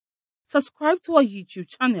subscribe to our YouTube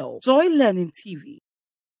channel, Joy Learning TV.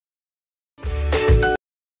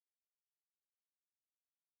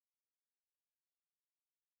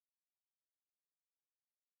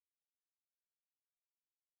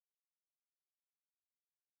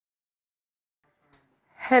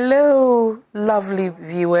 Hello, lovely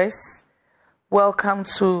viewers. Welcome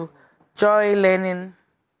to Joy Learning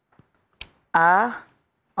Hour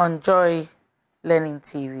on Joy Learning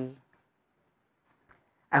TV.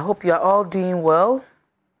 I hope you are all doing well.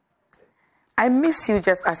 I miss you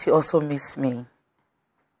just as you also miss me.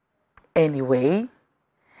 Anyway,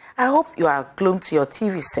 I hope you are glued to your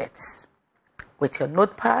TV sets with your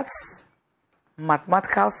notepads,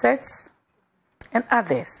 mathematical sets, and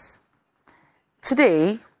others.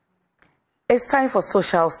 Today, it's time for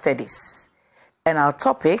social studies, and our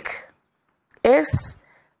topic is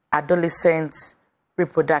adolescent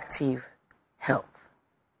reproductive health.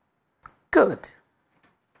 Good.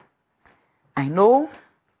 I know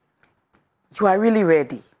you are really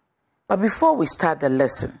ready, but before we start the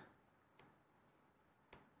lesson,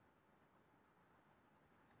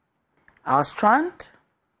 our strand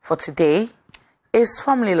for today is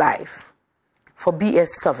family life for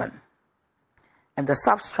BS7. And the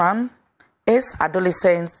substrand is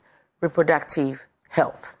adolescent reproductive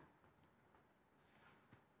health.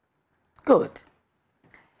 Good.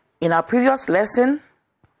 In our previous lesson,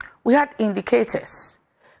 we had indicators.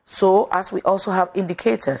 So, as we also have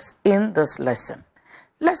indicators in this lesson,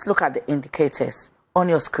 let's look at the indicators on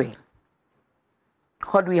your screen.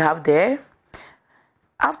 What do we have there?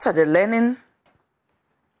 After the learning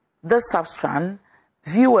the substrand,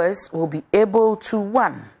 viewers will be able to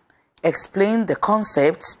 1. Explain the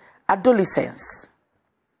concept adolescence.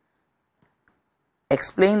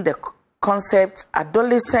 Explain the concept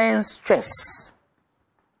adolescent stress.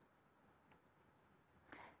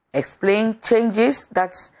 Explain changes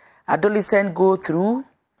that adolescents go through,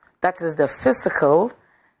 that is the physical,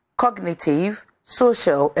 cognitive,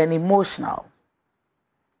 social, and emotional.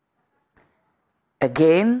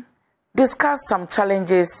 Again, discuss some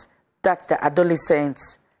challenges that the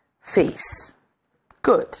adolescents face.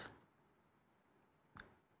 Good.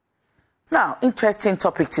 Now, interesting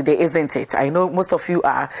topic today, isn't it? I know most of you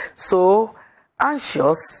are so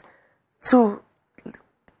anxious to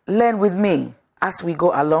learn with me as we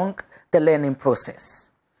go along the learning process.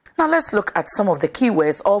 Now, let's look at some of the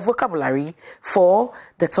keywords or vocabulary for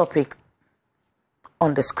the topic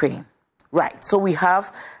on the screen. Right, so we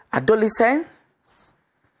have adolescence,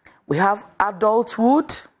 we have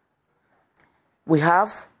adulthood, we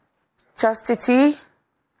have chastity,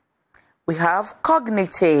 we have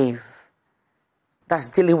cognitive, that's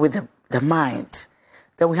dealing with the mind.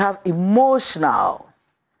 Then we have emotional.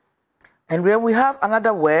 And then we have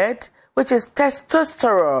another word, which is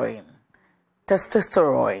testosterone.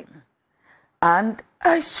 Testosterone. And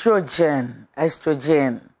estrogen.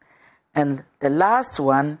 Estrogen. And the last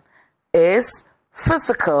one is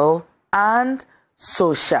physical and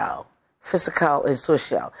social. Physical and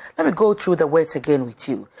social. Let me go through the words again with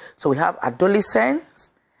you. So we have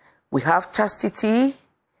adolescence, we have chastity,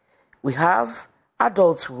 we have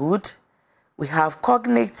adulthood, we have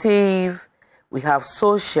cognitive, we have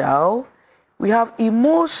social, we have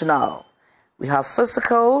emotional, we have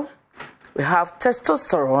physical, we have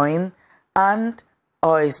testosterone, and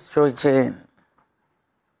estrogen.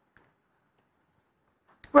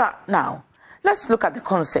 Right, now, let's look at the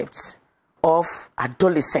concept of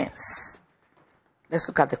adolescence. Let's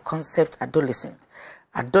look at the concept adolescence.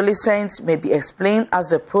 Adolescence may be explained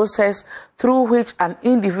as a process through which an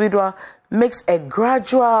individual makes a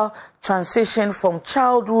gradual transition from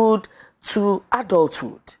childhood to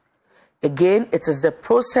adulthood. Again, it is the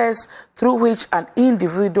process through which an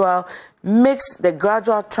individual makes the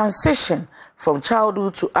gradual transition from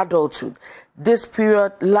childhood to adulthood. This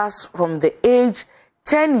period lasts from the age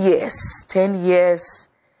 10 years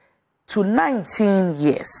to 19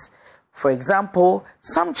 years. For example,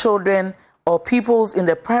 some children or peoples in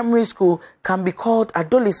the primary school can be called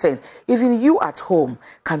adolescent. Even you at home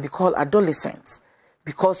can be called adolescent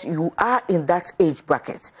because you are in that age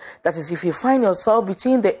bracket. That is, if you find yourself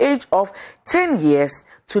between the age of 10 years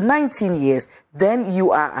to 19 years, then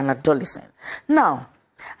you are an adolescent. Now,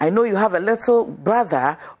 I know you have a little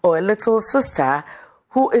brother or a little sister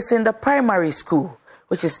who is in the primary school,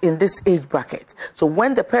 which is in this age bracket. So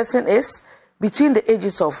when the person is between the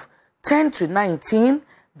ages of 10 to 19,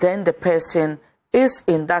 then the person is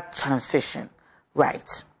in that transition,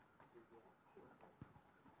 right?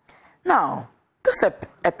 Now, there's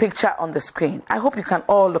a picture on the screen. I hope you can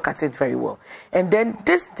all look at it very well. And then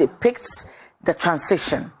this depicts the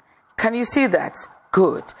transition. Can you see that?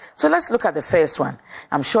 Good. So let's look at the first one.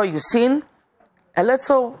 I'm sure you've seen a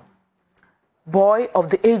little boy of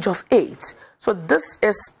the age of 8. So this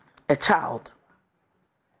is a child.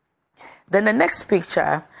 Then the next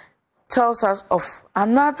picture tells us of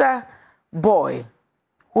another boy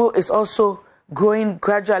who is also growing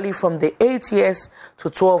gradually from the 8 years to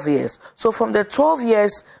 12 years. So from the 12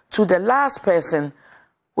 years to the last person,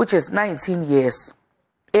 which is 19 years,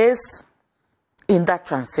 is in that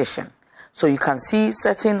transition. So you can see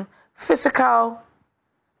certain physical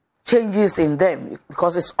changes in them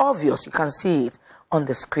because it's obvious. You can see it on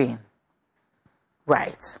the screen.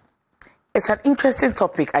 Right. It's an interesting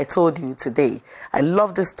topic I told you today. I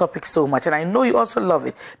love this topic so much, and I know you also love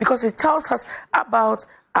it because it tells us about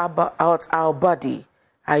our body.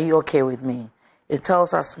 Are you okay with me? It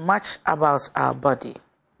tells us much about our body.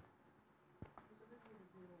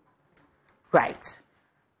 Right.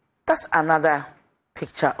 That's another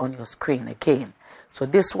picture on your screen again. So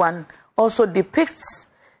this one also depicts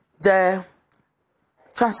the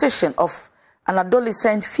transition of an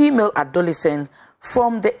adolescent, female adolescent,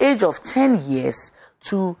 from the age of 10 years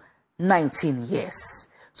to 19 years.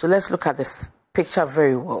 So let's look at the picture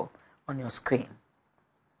very well on your screen.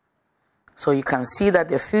 So you can see that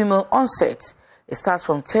the female onset, it starts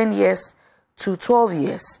from 10 years to 12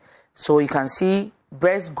 years. So you can see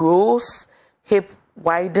breast grows, hip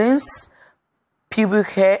widens, pubic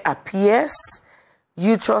hair appears,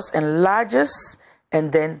 uterus enlarges,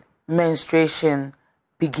 and then menstruation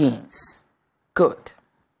begins. Good.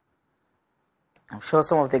 I'm sure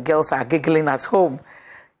some of the girls are giggling at home.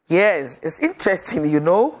 Yes, it's interesting, you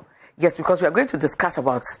know. Yes, because we are going to discuss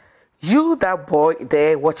about you, that boy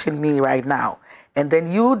there watching me right now, and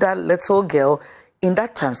then you, that little girl in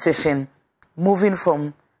that transition, moving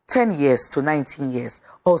from 10 years to 19 years,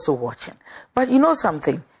 also watching. But you know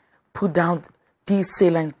something? Put down these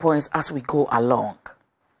salient points as we go along.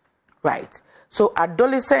 Right. So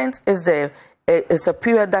adolescent is a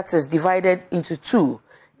period that is divided into two,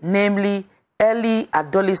 namely early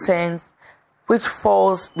adolescence, which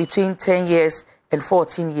falls between 10 years and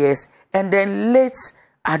 14 years, and then late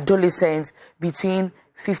adolescence between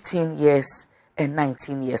 15 years and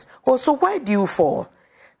 19 years. Also, where do you fall?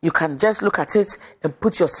 You can just look at it and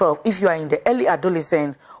put yourself if you are in the early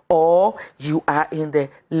adolescence or you are in the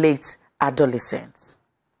late adolescence.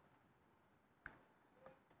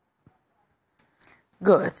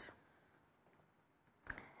 Good.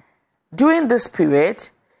 During this period,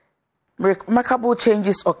 remarkable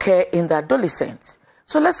changes occur in the adolescent.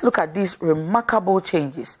 So let's look at these remarkable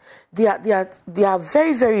changes. They are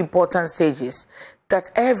very, very important stages that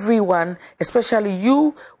everyone, especially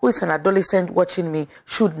you who is an adolescent watching me,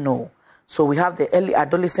 should know. So we have the early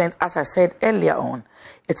adolescent, as I said earlier on.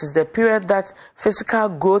 It is the period that physical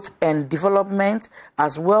growth and development,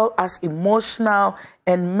 as well as emotional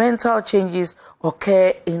and mental changes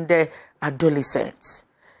occur in the adolescent.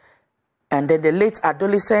 And then the late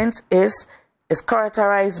adolescent is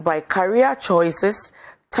characterized by career choices,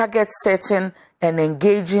 target setting, and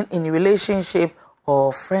engaging in relationship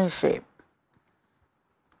or friendship.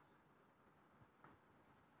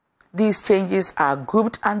 These changes are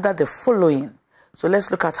grouped under the following. So let's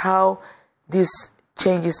look at how these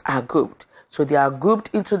changes are grouped. So they are grouped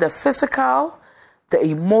into the physical, the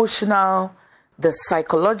emotional, the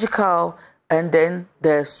psychological, and then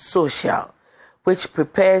the social, which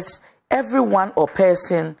prepares everyone or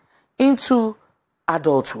person into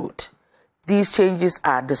adulthood. These changes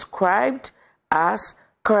are described as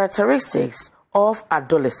characteristics of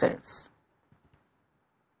adolescence.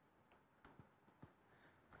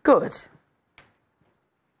 Good.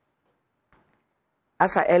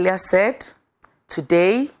 As I earlier said,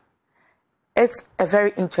 today it's a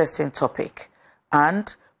very interesting topic,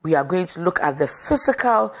 and we are going to look at the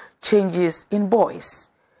physical changes in boys.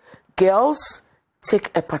 Girls take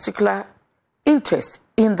a particular interest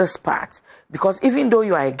in this part because even though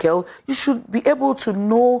you are a girl, you should be able to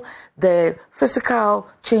know the physical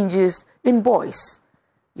changes in boys.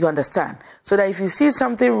 You understand? So that if you see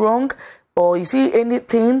something wrong or you see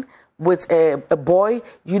anything with a boy,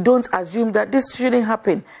 you don't assume that this shouldn't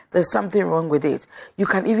happen. There's something wrong with it. You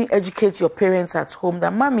can even educate your parents at home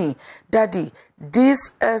that, mommy, daddy,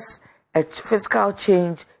 this is a physical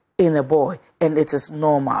change in a boy and it is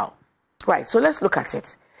normal. Right, so let's look at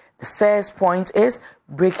it. The first point is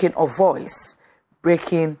breaking of voice.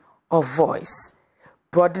 Breaking of voice.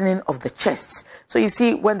 Broadening of the chest. So you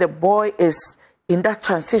see, when the boy is in that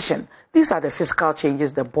transition, these are the physical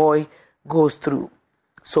changes the boy goes through.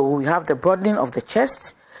 So we have the broadening of the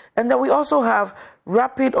chest, and then we also have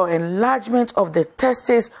rapid or enlargement of the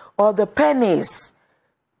testes or the penis.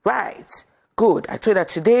 Right. Good. I told you that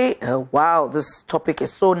today, wow, this topic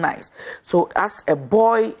is so nice. So as a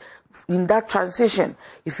boy in that transition,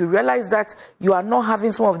 if you realize that you are not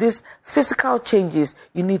having some of these physical changes,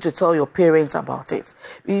 you need to tell your parents about it.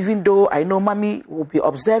 Even though I know mommy will be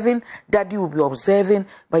observing, daddy will be observing,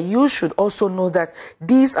 but you should also know that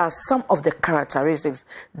these are some of the characteristics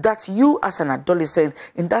that you as an adolescent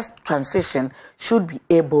in that transition should be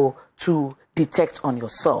able to detect on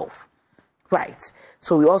yourself. Right.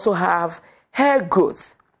 So we also have hair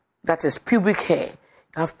growth, that is pubic hair.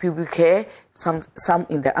 You have pubic hair, some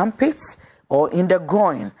in the armpits or in the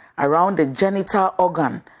groin, around the genital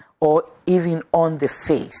organ, or even on the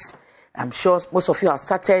face. I'm sure most of you have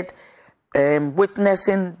started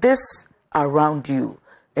witnessing this around you,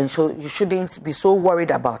 and so you shouldn't be so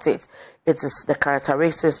worried about it. It is the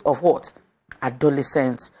characteristics of what?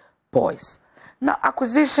 Adolescent boys. Now,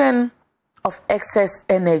 acquisition of excess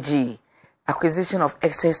energy,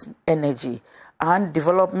 and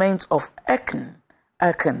development of acne,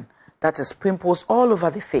 that is pimples all over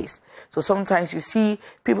the face. So sometimes you see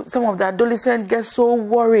people, some of the adolescents get so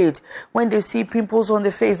worried when they see pimples on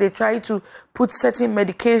the face. They try to put certain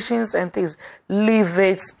medications and things. Leave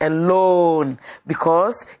it alone,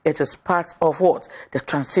 because it is part of what? The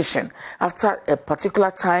transition. After a particular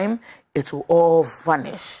time, it will all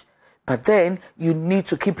vanish. But then you need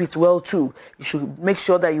to keep it well too. You should make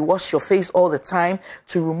sure that you wash your face all the time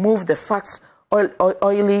to remove the fats,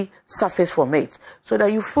 oily surface from it, so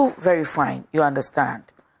that you feel very fine. You understand?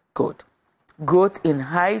 Good. Growth in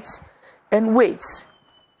height and weight,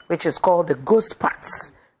 which is called the growth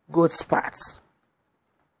spurts. Growth spurts.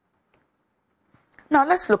 Now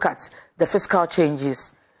let's look at the physical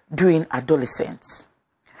changes during adolescence.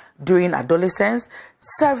 During adolescence,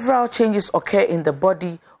 several changes occur in the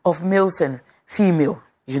body of males and female.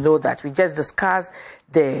 You know that we just discussed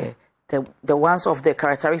the ones of the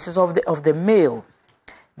characteristics of the male.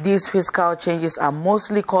 These physical changes are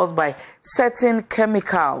mostly caused by certain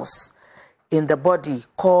chemicals in the body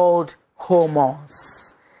called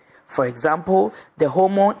hormones. For example, the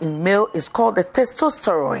hormone in male is called the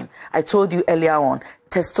testosterone. I told you earlier on,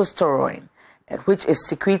 testosterone, which is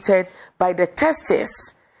secreted by the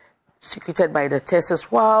testes.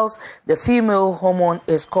 Whilst the female hormone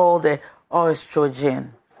is called the estrogen,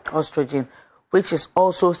 which is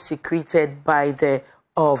also secreted by the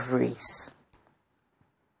ovaries.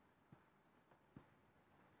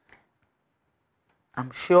 I'm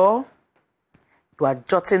sure you are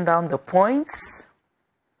jotting down the points.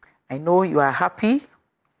 I know you are happy.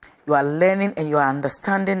 You are learning and you are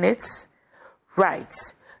understanding it. Right.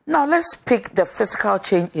 Now let's pick the physical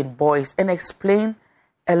change in boys and explain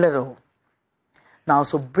a little. Now,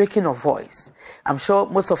 so breaking of voice. I'm sure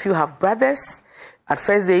most of you have brothers. At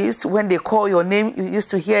first, they used to, when they call your name, you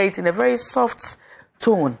used to hear it in a very soft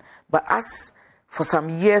tone. But as for some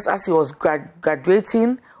years, as he was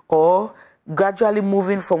graduating or gradually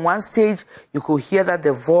moving from one stage, you could hear that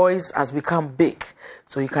the voice has become big.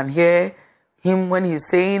 So you can hear him when he's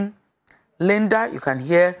saying Linda, you can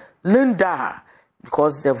hear Linda,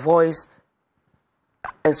 because the voice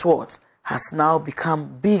is what? Has now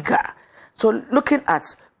become bigger. So looking at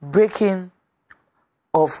breaking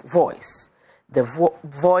of voice, the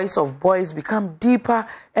voice of boys become deeper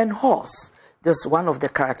and hoarse. This is one of the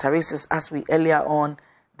characteristics as we earlier on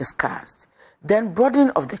discussed. Then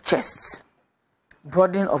broadening of the chest.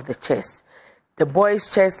 Broadening of the chest. The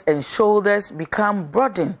boy's chest and shoulders become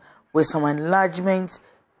broadened with some enlargement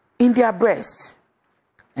in their breasts.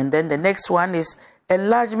 And then the next one is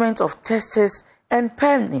enlargement of testes and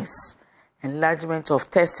penis. Enlargement of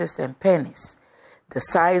testes and penis. The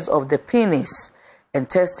size of the penis and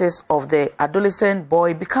testes of the adolescent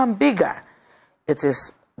boy become bigger. It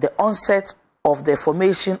is the onset of the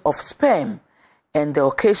formation of sperm and the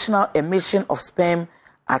occasional emission of sperm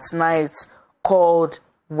at night called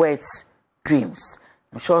wet dreams.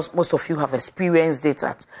 I'm sure most of you have experienced it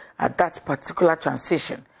at that particular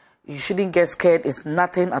transition. You shouldn't get scared. It's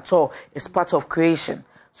nothing at all. It's part of creation.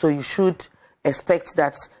 So you should expect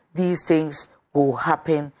that these things will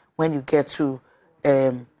happen when you get to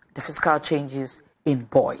the physical changes in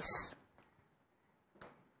boys.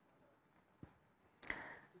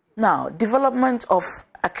 Now, development of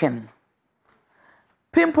acne.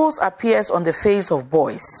 Pimples appears on the face of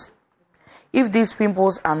boys. If these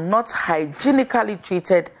pimples are not hygienically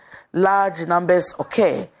treated, large numbers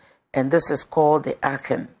occur, and this is called the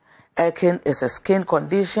acne. Acne is a skin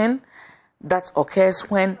condition that occurs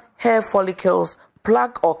when hair follicles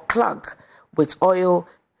plug or clog with oil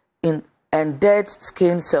and dead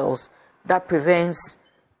skin cells that prevents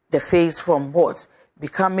the face from what?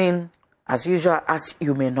 Becoming as usual as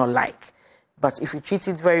you may not like. But if you treat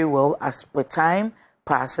it very well, as with time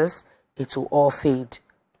passes, it will all fade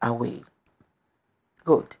away.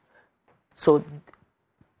 Good. So,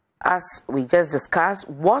 as we just discussed,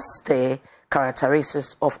 what's the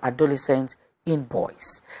characteristics of adolescents in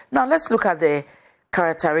boys? Now, let's look at the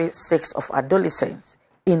characteristics of adolescents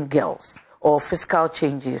in girls, or physical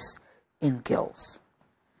changes in girls.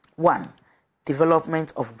 1.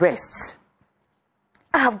 Development of breasts.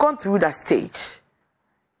 I have gone through that stage.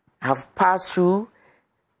 I have passed through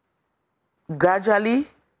gradually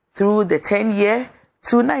through the 10-year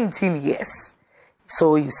to 19 years.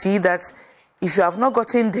 So you see that if you have not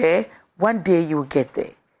gotten there, one day you will get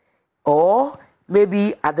there. Or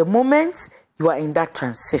maybe at the moment you are in that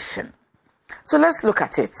transition. So let's look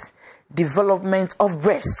at it. Development of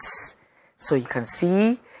breasts. So you can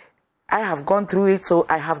see I have gone through it, so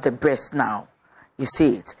I have the breast now. You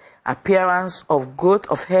see it. Appearance of growth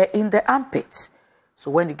of hair in the armpit.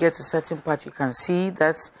 So when you get to a certain part, you can see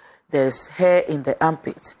that there's hair in the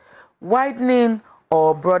armpit. Widening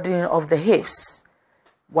or broadening of the hips.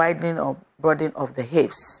 Widening or broadening of the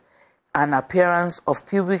hips. An appearance of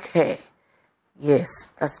pubic hair.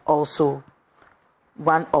 Yes, that's also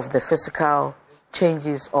one of the physical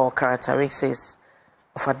changes or characteristics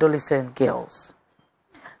of adolescent girls.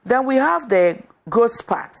 Then we have the growth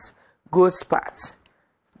spurts. Growth spurts.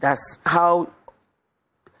 That's how,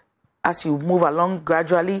 as you move along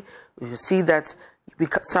gradually, you see that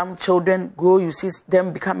some children grow, you see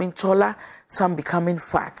them becoming taller, some becoming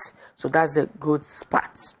fat. So that's the growth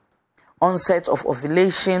spurt. Onset of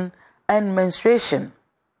ovulation and menstruation.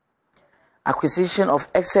 Acquisition of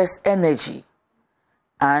excess energy.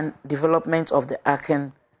 And development of the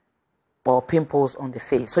acne or pimples on the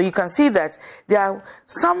face. So you can see that there are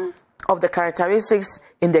some of the characteristics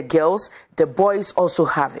in the girls, the boys also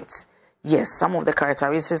have it. Yes, some of the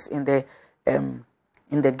characteristics in the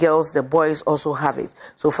girls, the boys also have it.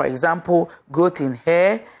 So for example, growth in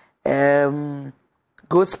hair,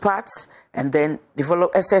 growth spurts, and then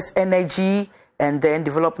develop excess energy, and then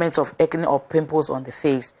development of acne or pimples on the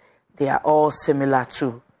face. They are all similar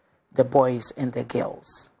to the boys and the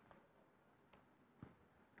girls.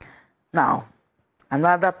 Now,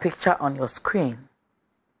 another picture on your screen.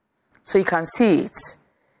 So you can see it.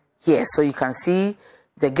 Yes, so you can see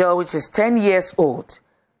the girl which is 10 years old.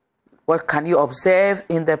 What can you observe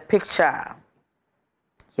in the picture?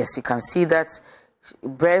 Yes, you can see that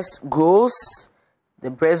breast grows,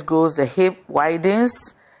 the hip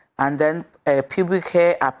widens, and then pubic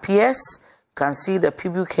hair appears. You can see the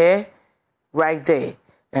pubic hair right there.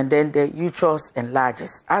 And then the uterus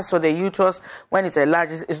enlarges. As for the uterus, when it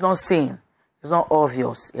enlarges, it's not seen. It's not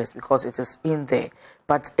obvious, yes, because it is in there.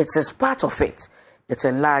 But it is part of it. It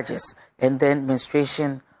enlarges. And then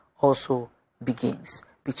menstruation also begins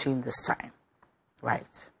between this time.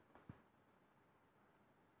 Right.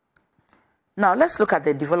 Now, let's look at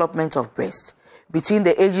the development of breast. Between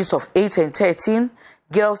the ages of 8 and 13,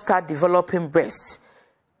 girls start developing breasts.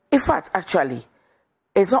 In fact, actually,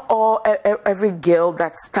 it's not every girl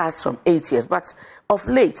that starts from 8 years, but of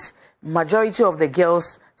late, majority of the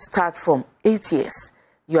girls start from 8 years,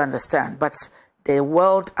 you understand. But the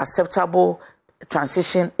world acceptable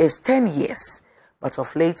transition is 10 years. But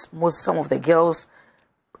of late, some of the girls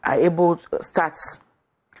are able to start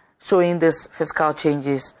showing these physical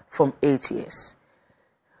changes from 8 years,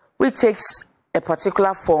 which takes a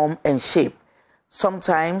particular form and shape.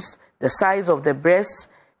 Sometimes the size of the breast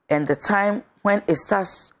and the time when it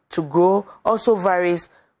starts to grow also varies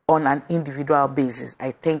on an individual basis.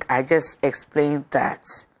 I think I just explained that.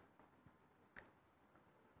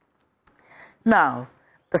 Now,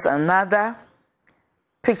 there's another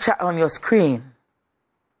picture on your screen.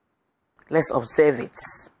 Let's observe it.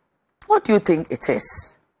 What do you think it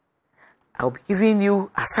is? I'll be giving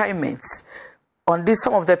you assignments on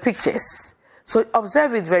some of the pictures. So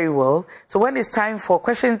observe it very well. So when it's time for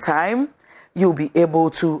question time, you'll be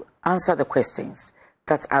able to answer the questions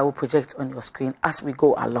that I will project on your screen as we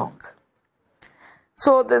go along.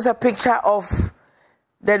 So there's a picture of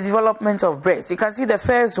the development of breast. You can see the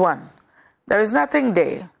first one. There is nothing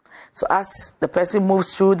there. So as the person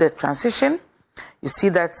moves through the transition, you see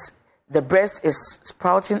that the breast is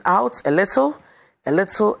sprouting out a little,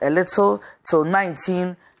 till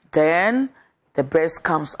 19. Then the breast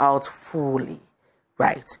comes out fully,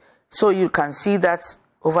 right? So you can see that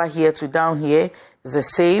over here to down here is the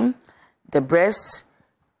same. The breast,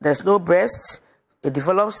 there's no breast, it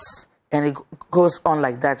develops and it goes on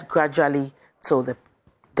like that gradually till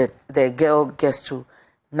the girl gets to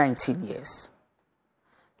 19 years.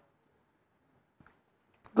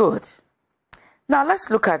 Good. Now let's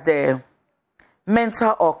look at the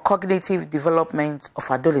mental or cognitive development of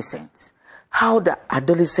adolescents. how the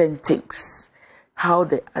adolescent thinks, how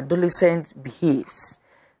the adolescent behaves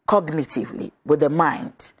cognitively with the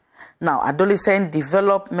mind. Now, adolescents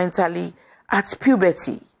develop mentally at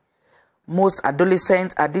puberty. Most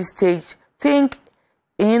adolescents at this stage think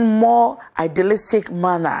in more idealistic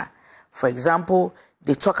manner. For example,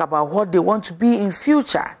 they talk about what they want to be in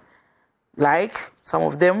future. Like some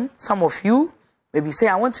of you, maybe say,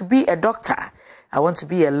 I want to be a doctor, I want to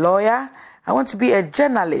be a lawyer, I want to be a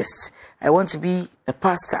journalist, I want to be a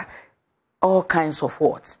pastor. All kinds of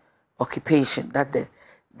what? Occupation that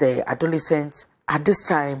the adolescents at this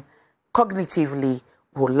time cognitively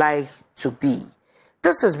would like to be.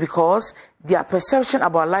 This is because their perception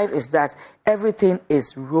about life is that everything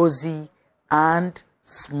is rosy and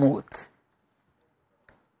smooth.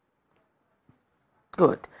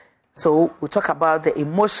 Good. So we'll talk about the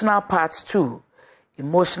emotional part too.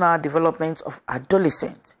 Emotional development of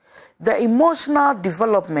adolescents. The emotional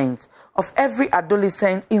development of every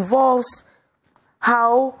adolescent involves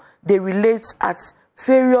how they relate at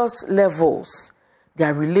various levels.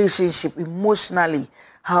 Their relationship emotionally,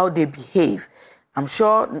 how they behave. I'm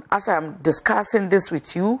sure as I'm discussing this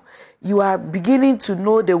with you, you are beginning to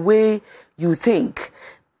know the way you think,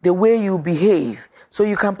 the way you behave. So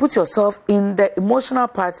you can put yourself in the emotional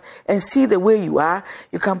part and see the way you are.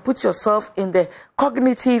 You can put yourself in the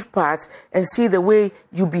cognitive part and see the way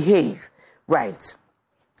you behave. Right.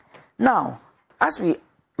 Now, as we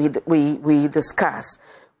discussed,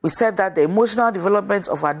 we said that the emotional development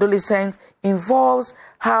of adolescents involves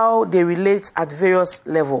how they relate at various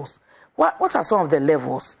levels. What are some of the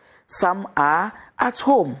levels? Some are at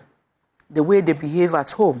home, the way they behave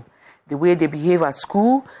at home, the way they behave at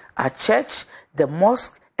school, at church, the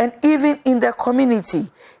mosque, and even in the community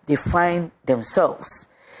they find themselves.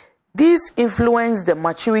 These influence the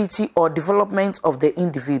maturity or development of the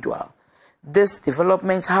individual. This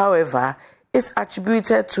development, however, is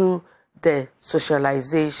attributed to the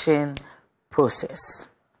socialization process.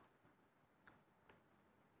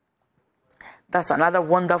 That's another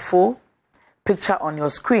wonderful picture on your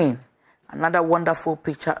screen. Another wonderful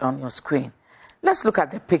picture on your screen. Let's look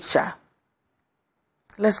at the picture.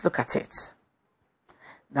 Let's look at it.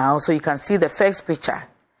 Now, so you can see the first picture.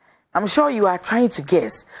 I'm sure you are trying to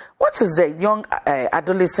guess. What is the young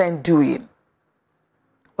adolescent doing?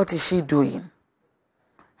 What is she doing?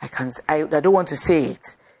 I don't want to say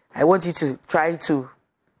it. I want you to try to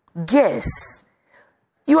guess.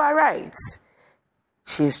 You are right.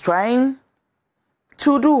 She's trying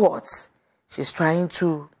to do what? She's trying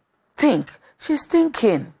to think. She's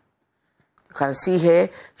thinking. You can see here,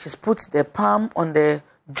 she's put the palm on the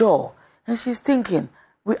jaw and she's thinking.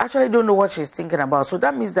 We actually don't know what she's thinking about. So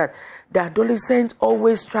that means that the adolescent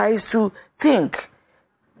always tries to think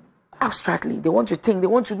abstractly. They want to think. They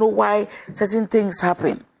want to know why certain things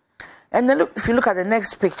happen. And then look, if you look at the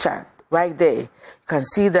next picture right there, you can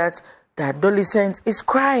see that the adolescent is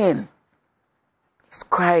crying. He's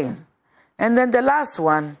crying. And then the last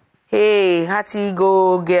one, hey, happy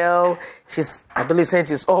go girl.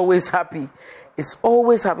 Adolescent is always happy. It's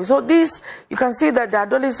always happy. So this, you can see that the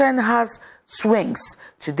adolescent has swings.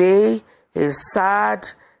 Today is sad.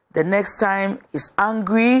 The next time is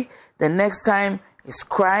angry. The next time is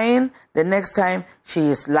crying. The next time she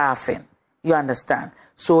is laughing. You understand?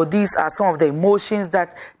 So these are some of the emotions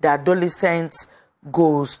that the adolescent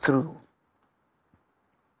goes through.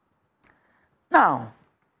 Now,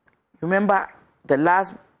 remember the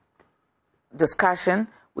last discussion,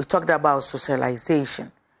 we talked about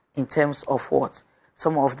socialization in terms of what?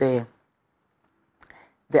 Some of the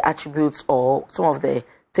attributes or some of the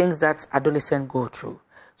things that adolescents go through.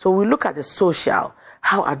 So we look at the social,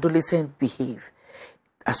 how adolescents behave.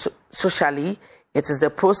 Socially, it is the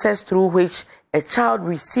process through which a child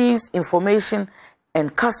receives information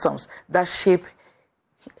and customs that shape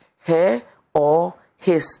her or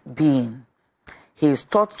his being. He is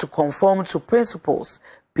taught to conform to principles,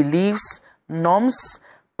 beliefs, norms,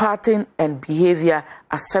 pattern, and behavior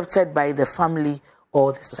accepted by the family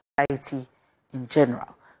or the society in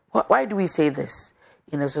general. Why do we say this?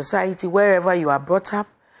 In a society, wherever you are brought up,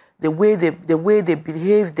 the way they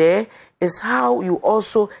behave there is how you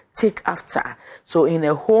also take after. So in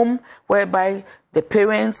a home whereby the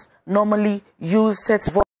parents normally use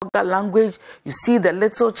certain vulgar language, you see the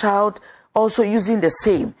little child also using the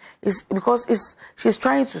same. It's because she's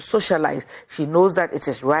trying to socialize. She knows that it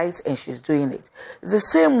is right and she's doing it. It's the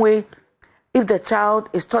same way if the child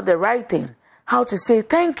is taught the right thing, how to say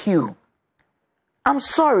thank you, I'm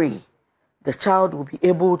sorry. The child will be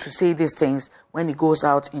able to say these things when he goes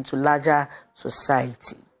out into larger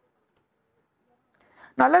society.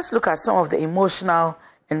 Now let's look at some of the emotional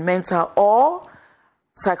and mental or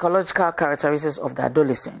psychological characteristics of the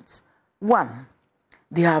adolescents. 1,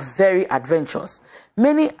 they are very adventurous.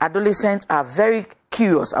 Many adolescents are very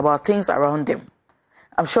curious about things around them.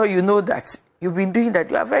 I'm sure you know that. You've been doing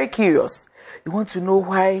that. You are very curious. You want to know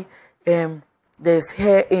why there's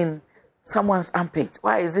hair in someone's armpit.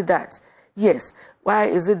 Why is it that? Yes. Why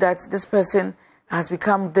is it that this person has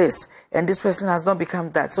become this and this person has not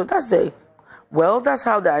become that? So that's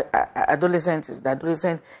how the adolescent is. The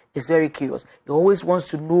adolescent is very curious. He always wants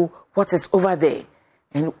to know what is over there,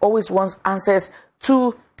 and he always wants answers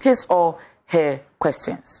to his or her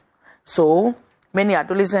questions. So many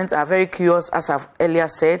adolescents are very curious, as I've earlier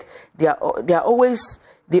said. They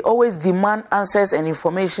always demand answers and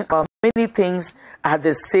information about many things at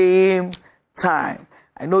the same time.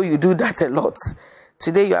 I know you do that a lot.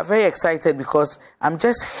 Today you are very excited because I'm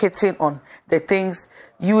just hitting on the things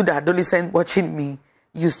you, the adolescent watching me,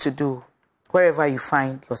 used to do wherever you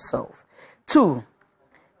find yourself. 2,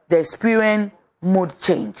 they experience mood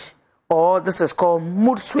change, or this is called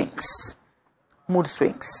mood swings. Mood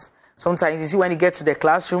swings. Sometimes you see when you get to the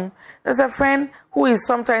classroom, there's a friend who is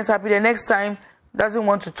sometimes happy, the next time doesn't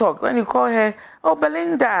want to talk. When you call her, "Oh,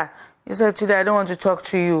 Belinda," you say, "Today I don't want to talk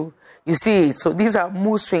to you." You see it. So these are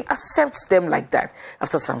mood swings. Accept them like that.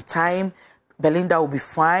 After some time, Belinda will be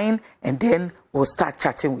fine, and then we'll start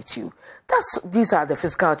chatting with you. These are the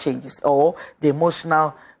physical changes or the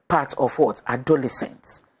emotional part of what?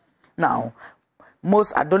 Adolescence. Now,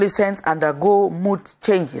 most adolescents undergo mood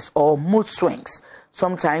changes or mood swings.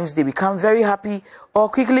 Sometimes they become very happy or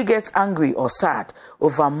quickly get angry or sad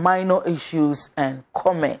over minor issues and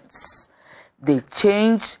comments. These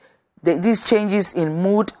changes in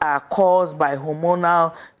mood are caused by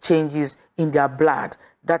hormonal changes in their blood.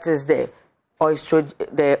 That is the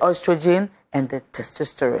estrogen and the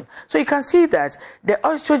testosterone. So you can see that the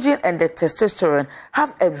estrogen and the testosterone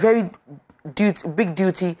have a very big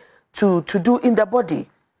duty to do in the body.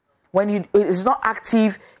 When it is not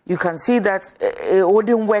active, you can see that it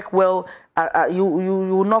wouldn't work well. You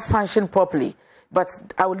will not function properly. But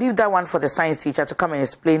I will leave that one for the science teacher to come and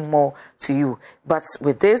explain more to you. But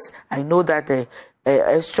with this, I know that the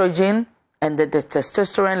estrogen and the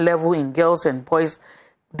testosterone level in girls and boys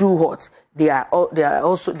do what? They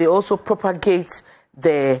also propagate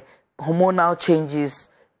the hormonal changes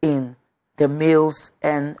in the males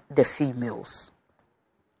and the females.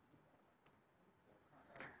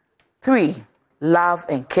 3, love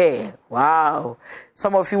and care. Wow.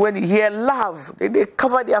 Some of you, when you hear love, they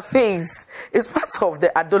cover their face. It's part of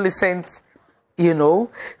the adolescent, you know.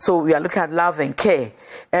 So we are looking at love and care.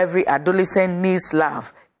 Every adolescent needs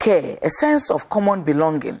love, care, a sense of common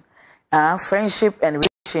belonging, friendship and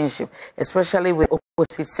relationship, especially with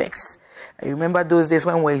opposite sex. I remember those days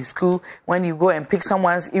when we were in school, when you go and pick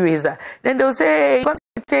someone's eraser, then they'll say, "Hey, you want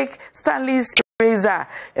to take Stanley's eraser?"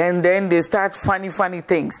 And then they start funny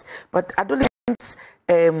things. But adolescents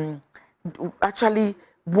actually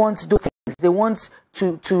want those things. They want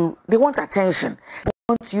they want attention. They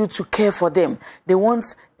want you to care for them. They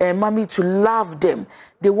want mommy to love them.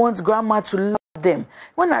 They want grandma to love them.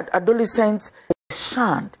 When an adolescent is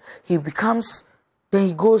shunned, then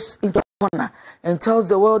he goes into a corner and tells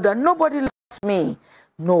the world that nobody loves me.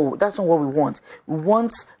 No, that's not what we want. We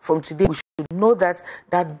want, from today, we should know that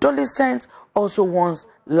the adolescent also wants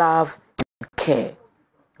love and care.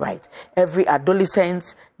 Right? Every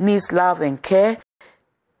adolescent needs love and care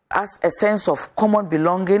as a sense of common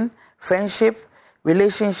belonging, friendship,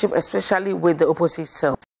 relationship, especially with the opposite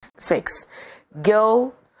sex.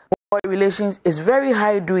 Girl-boy relations is very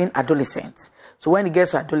high during adolescence. So when it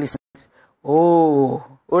gets to adolescence, oh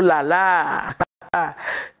la la,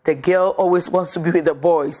 the girl always wants to be with the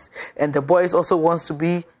boys, and the boys also wants to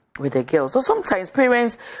be with the girls. So sometimes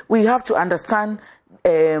parents, we have to understand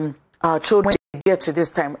our children get to this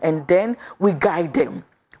time, and then we guide them.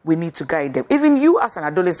 We need to guide them. Even you as an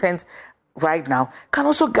adolescent right now can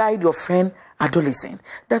also guide your friend adolescent.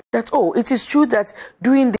 It is true that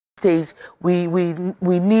during this stage we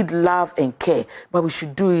need love and care, but we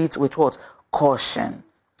should do it with what? Caution.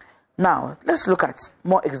 Now let's look at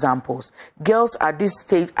more examples. Girls at this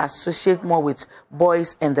stage associate more with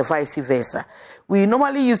boys and the vice versa. We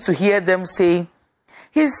normally used to hear them say,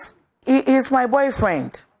 he's my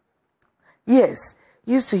boyfriend. Yes,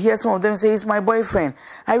 used to hear some of them say, "He's my boyfriend.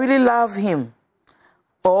 I really love him."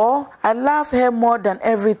 Or, "I love her more than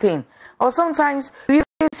everything." Or sometimes you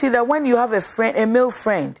even see that when you have a male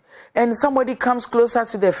friend, and somebody comes closer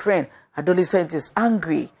to the friend, adolescent is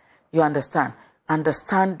angry. You understand?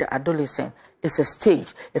 Understand the adolescent. It's a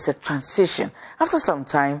stage. It's a transition. After some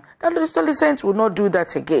time, the adolescent will not do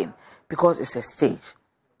that again because it's a stage.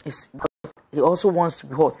 It's because he also wants to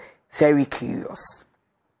be what? Very curious.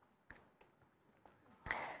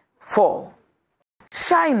 4.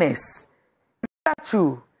 Shyness. Is that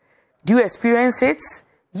true? Do you experience it?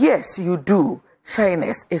 Yes, you do.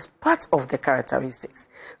 Shyness is part of the characteristics.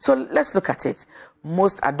 So let's look at it.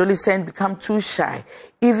 Most adolescents become too shy,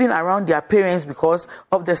 even around their parents, because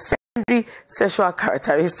of the secondary sexual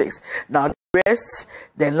characteristics. Now, the breasts,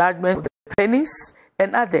 the enlargement of the penis,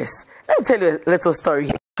 and others. Let me tell you a little story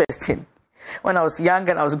here. Interesting. When I was young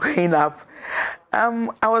and I was growing up, I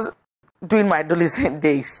was doing my adolescent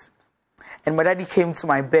days, and my daddy came to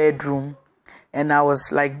my bedroom, and I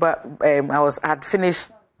was like, I'd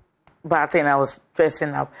finished bathing, I was dressing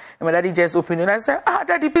up, and my daddy just opened it, and I said,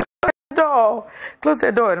 Daddy, please close the door. Close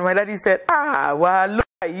the door. And my daddy said, well, look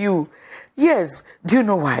at you. Yes. Do you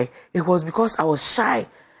know why? It was because I was shy.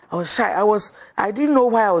 I didn't know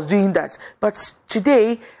why I was doing that. But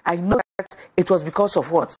today, I know that it was because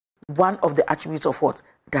of what? One of the attributes of what?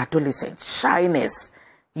 The adolescent. Shyness.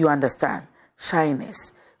 You understand?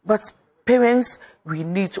 Shyness. But parents, we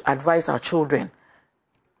need to advise our children.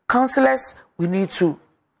 Counselors, we need to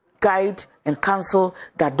guide and counsel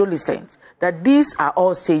the adolescents that these are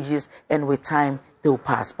all stages, and with time, they will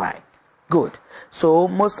pass by. Good. So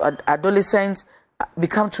most adolescents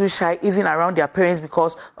become too shy even around their parents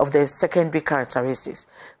because of their secondary characteristics.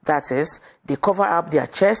 That is, they cover up their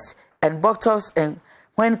chest and buttocks, and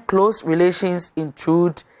when close relations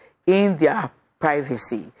intrude in their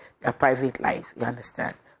privacy, their private life. You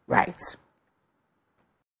understand? Right.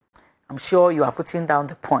 I'm sure you are putting down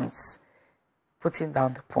the points.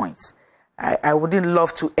 I wouldn't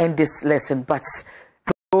love to end this lesson, but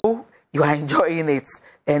I know you are enjoying it.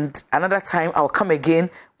 And another time I'll come again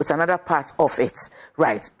with another part of it.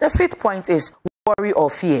 Right. The 5th point is worry or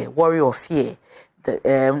fear. Worry or fear.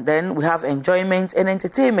 Then we have enjoyment and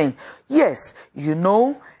entertainment. Yes, you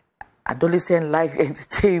know, adolescents like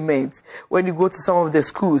entertainment. When you go to some of the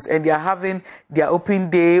schools and they are having their open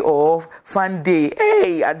day or fun day,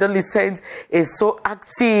 hey, adolescent is so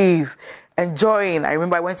active, enjoying. I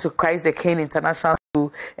remember I went to Christ the King International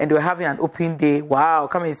School and they were having an open day. Wow,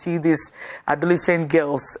 come and see these adolescent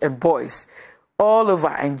girls and boys all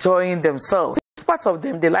over enjoying themselves. It's part of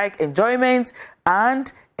them. They like enjoyment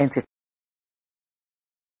and entertainment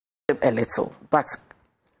a little, but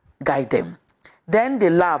guide them. Then they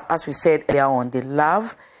laugh, as we said earlier on. They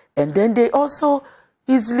laugh, and then they also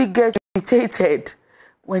easily get irritated.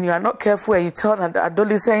 When you are not careful and you tell an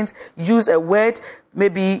adolescent, use a word,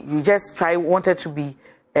 maybe you just wanted to be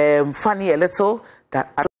funny a little,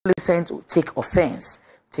 that adolescent will take offense.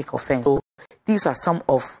 So these are some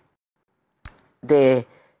of the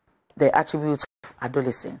attributes of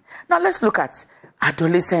adolescent. Now let's look at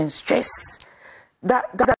adolescent stress.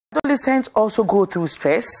 Does adolescents also go through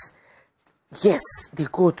stress? Yes, they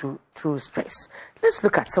go through stress. Let's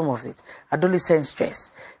look at some of it. Adolescent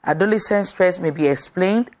stress. Adolescent stress may be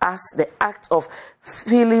explained as the act of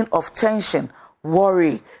feeling of tension,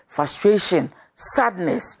 worry, frustration,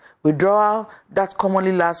 sadness, withdrawal that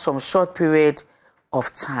commonly lasts from a short period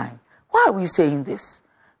of time. Why are we saying this?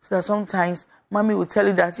 So that sometimes mommy will tell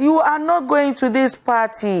you that you are not going to this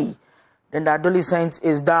party. Then the adolescent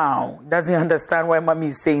is down, doesn't understand why mommy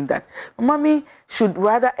is saying that. Mommy should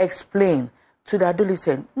rather explain to the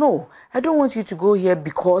adolescent, no, I don't want you to go here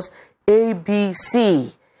because A, B, C.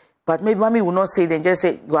 But maybe mommy will not say, then just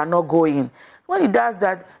say, you are not going. When he does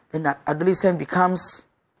that, then the adolescent becomes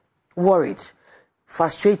worried,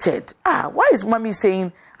 frustrated. Why is mommy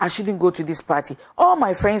saying I shouldn't go to this party? All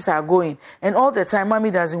my friends are going, and all the time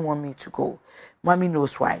mommy doesn't want me to go. Mommy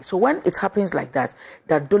knows why. So when it happens like that,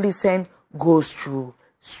 the adolescent goes through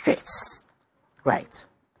stress. Right.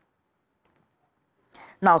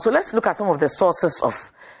 Now, so let's look at some of the sources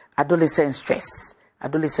of adolescent stress.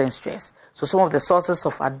 So some of the sources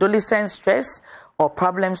of adolescent stress or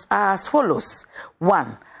problems are as follows.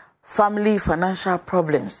 1, family financial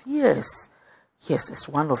problems. Yes, it's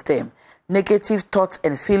one of them. Negative thoughts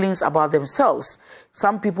and feelings about themselves.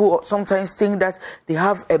 Some people sometimes think that they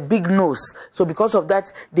have a big nose. So because of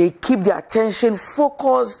that, they keep their attention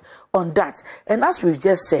focused on that. And as we've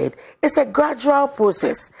just said, it's a gradual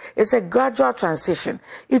process. It's a gradual transition.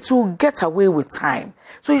 It will get away with time.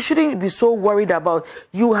 So you shouldn't be so worried about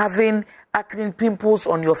you having acne pimples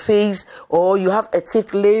on your face or you have a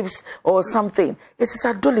thick lips or something. It is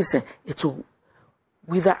adolescent. It will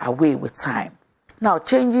wither away with time. Now,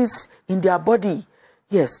 changes in their body.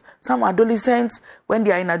 Yes, some adolescents, when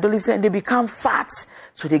they are in adolescence, they become fat.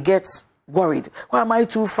 So they get worried. Why am I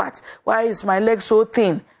too fat? Why is my leg so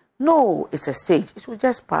thin? No, it's a stage. It will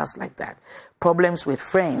just pass like that. Problems with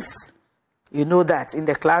friends. You know that in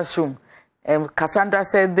the classroom. Cassandra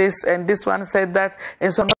said this, and this one said that,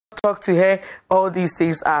 and some talk to her. All these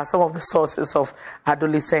things are some of the sources of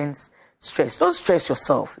adolescent stress. Don't stress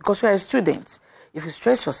yourself because you're a student. If you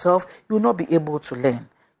stress yourself, you will not be able to learn.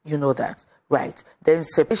 You know that, right? Then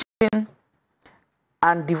separation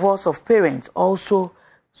and divorce of parents also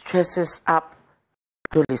stresses up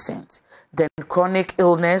adolescents. Then chronic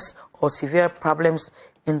illness or severe problems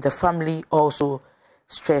in the family also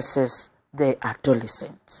stresses the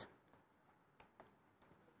adolescent.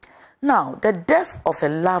 Now, the death of a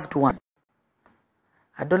loved one.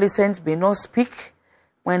 Adolescents may not speak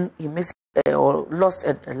when he missed or lost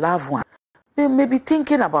a loved one. They may be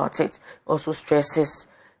thinking about it. Also stresses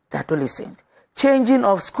the adolescent. Changing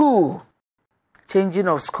of school. Changing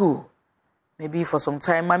of school. Maybe for some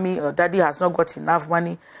time, mommy or daddy has not got enough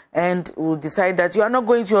money and will decide that you are not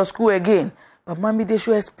going to your school again. But mommy, they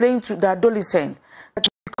should explain to the adolescent that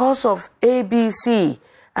because of ABC,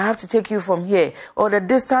 I have to take you from here. Or the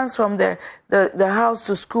distance from the house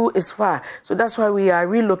to school is far. So that's why we are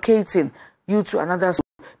relocating you to another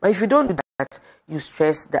school. But if you don't do that, you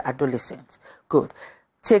stress the adolescent. Good.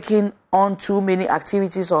 Taking on too many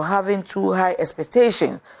activities or having too high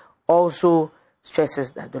expectations also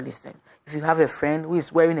stresses the adolescent. If you have a friend who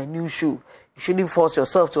is wearing a new shoe, you shouldn't force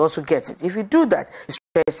yourself to also get it. If you do that, you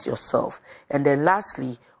stress yourself. And then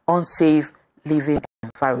lastly, unsafe living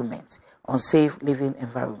environment. Unsafe living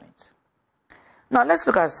environment. Now let's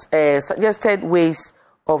look at suggested ways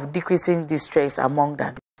of decreasing this stress among the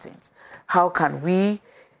adolescents. How can we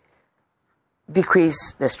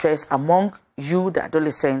decrease the stress among you, the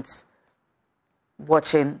adolescents,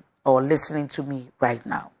 watching or listening to me right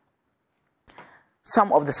now?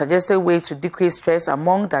 Some of the suggested ways to decrease stress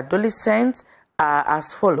among the adolescents are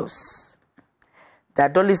as follows. The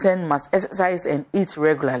adolescent must exercise and eat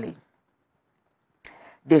regularly.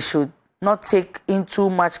 They should not take in too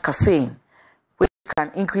much caffeine, which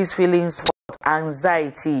can increase feelings of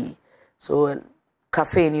anxiety. So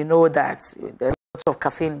caffeine, you know that there's lots of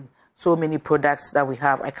caffeine, so many products that we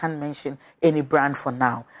have. I can't mention any brand for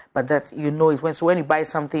now, but that you know it. So when you buy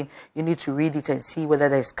something, you need to read it and see whether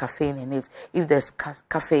there's caffeine in it. If there's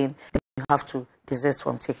caffeine, you have to desist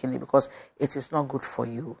from taking it because it is not good for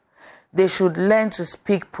you. They should learn to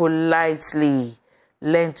speak politely.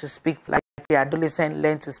 Learn to speak politely. The adolescent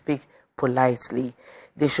learn to speak politely.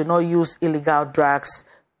 They should not use illegal drugs,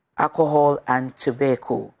 alcohol, and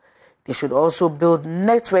tobacco. They should also build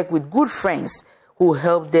network with good friends who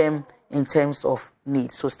help them in terms of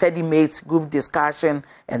need. So study mates, group discussion,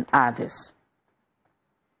 and others.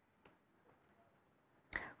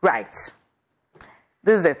 Right.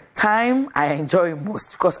 This is the time I enjoy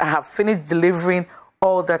most because I have finished delivering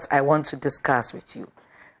all that I want to discuss with you.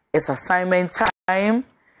 It's assignment time.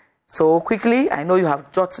 So quickly, I know you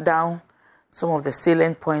have jotted down some of the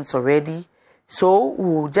salient points already. So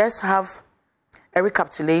we'll just have a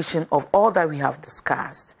recapitulation of all that we have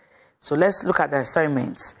discussed. So let's look at the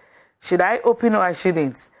assignments. Should I open or I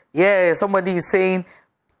shouldn't? Yeah, somebody is saying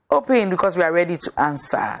open because we are ready to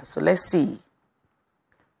answer. So let's see.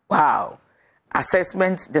 Wow.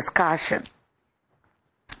 Assessment discussion.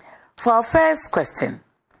 For our first question,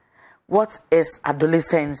 what is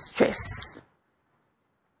adolescent stress?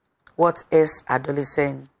 What is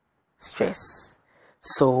adolescent stress?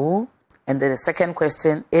 So, and then the second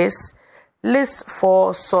question is, list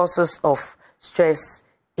 4 sources of stress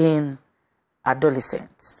in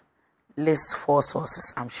adolescents. List 4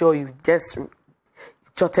 sources. I'm sure you just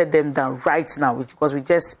jotted them down right now because we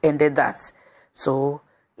just ended that. So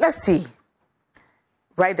let's see.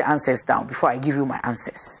 Write the answers down before I give you my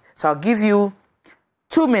answers. So I'll give you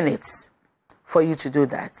 2 minutes for you to do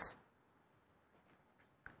that.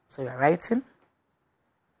 So you're writing.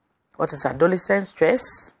 What is adolescent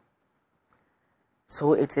stress?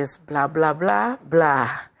 So it is blah, blah, blah,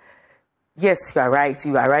 blah. Yes, you are right.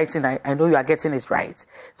 You are writing. I know you are getting it right.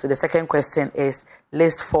 So the second question is,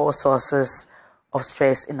 list 4 sources of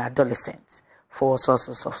stress in adolescents. 4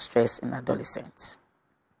 sources of stress in adolescents.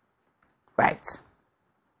 Right.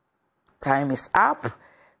 Time is up.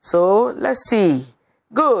 So let's see.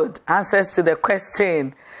 Good. Answers to the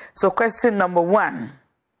question. So question number 1.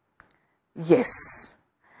 Yes.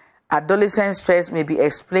 Adolescent stress may be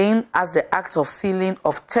explained as the act of feeling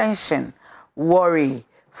of tension, worry,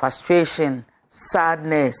 frustration,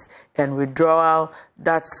 sadness, and withdrawal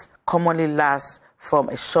that commonly lasts from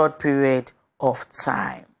a short period of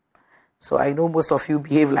time. So I know most of you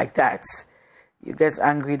behave like that. You get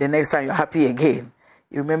angry, the next time you're happy again.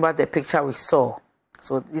 You remember the picture we saw.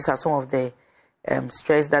 So these are some of the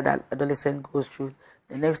stress that the adolescent goes through.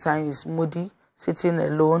 The next time he's moody, sitting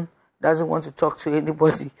alone, doesn't want to talk to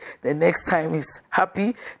anybody. The next time he's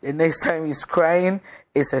happy, the next time he's crying.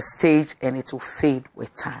 It's a stage and it will fade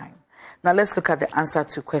with time. Now let's look at the answer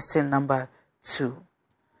to question number 2.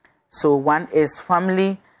 So 1 is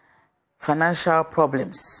family financial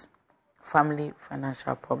problems. Family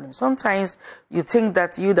financial problems. Sometimes you think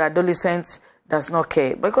that you, the adolescent, does not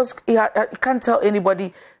care because he can't tell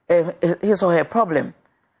anybody his or her problem.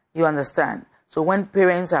 You understand? So when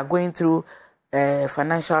parents are going through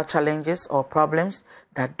financial challenges or problems,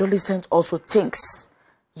 the adolescent also thinks.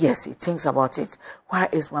 Yes, he thinks about it. Why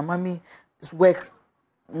is my mommy's work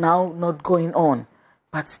now not going on?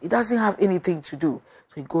 But he doesn't have anything to do.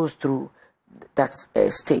 So he goes through that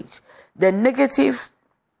stage. Then negative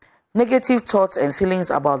thoughts and feelings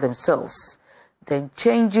about themselves. Then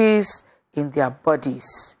changes in their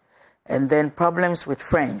bodies. And then problems with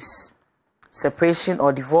friends. Separation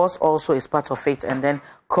or divorce also is part of it. And then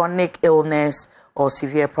chronic illness or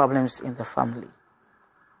severe problems in the family.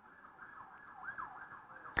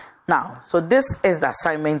 Now, so this is the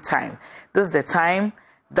assignment time. This is the time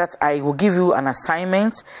that I will give you an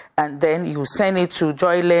assignment and then you send it to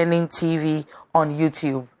Joy Learning TV on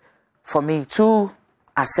YouTube for me to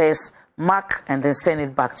assess, mark, and then send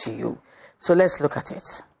it back to you. So let's look at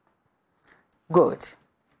it. Good.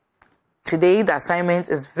 Today, the assignment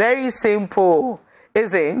is very simple,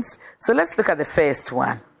 isn't it? So let's look at the first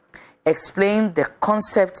one. Explain the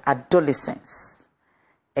concept adolescence.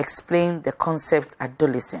 Explain the concept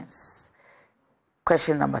adolescence.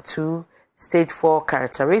 Question number 2. State 4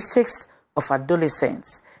 characteristics of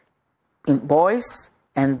adolescence in boys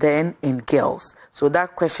and then in girls. So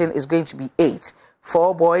that question is going to be 8.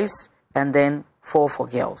 4 boys and then 4 for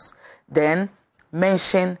girls. Then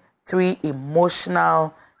mention 3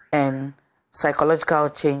 emotional and psychological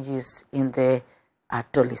changes in the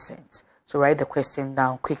adolescent. So write the question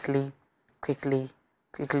down quickly.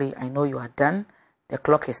 I know you are done. The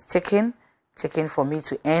clock is ticking for me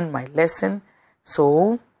to end my lesson.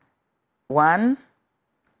 So 1,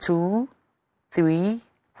 2, 3,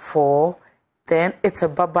 4. Then it's a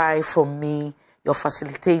bye-bye from me, your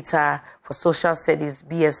facilitator for Social Studies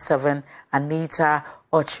BS7, Anita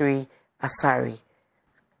Ochiri Asari.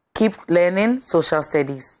 Keep learning Social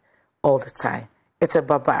Studies all the time. It's a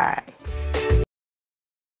bye-bye.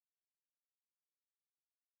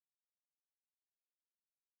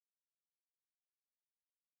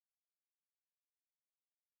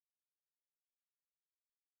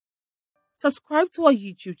 Subscribe to our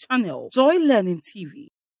YouTube channel, Joy Learning TV.